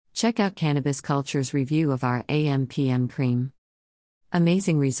Check out Cannabis Culture's review of our AM/PM cream.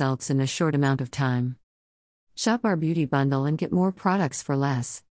 Amazing results in a short amount of time. Shop our beauty bundle and get more products for less.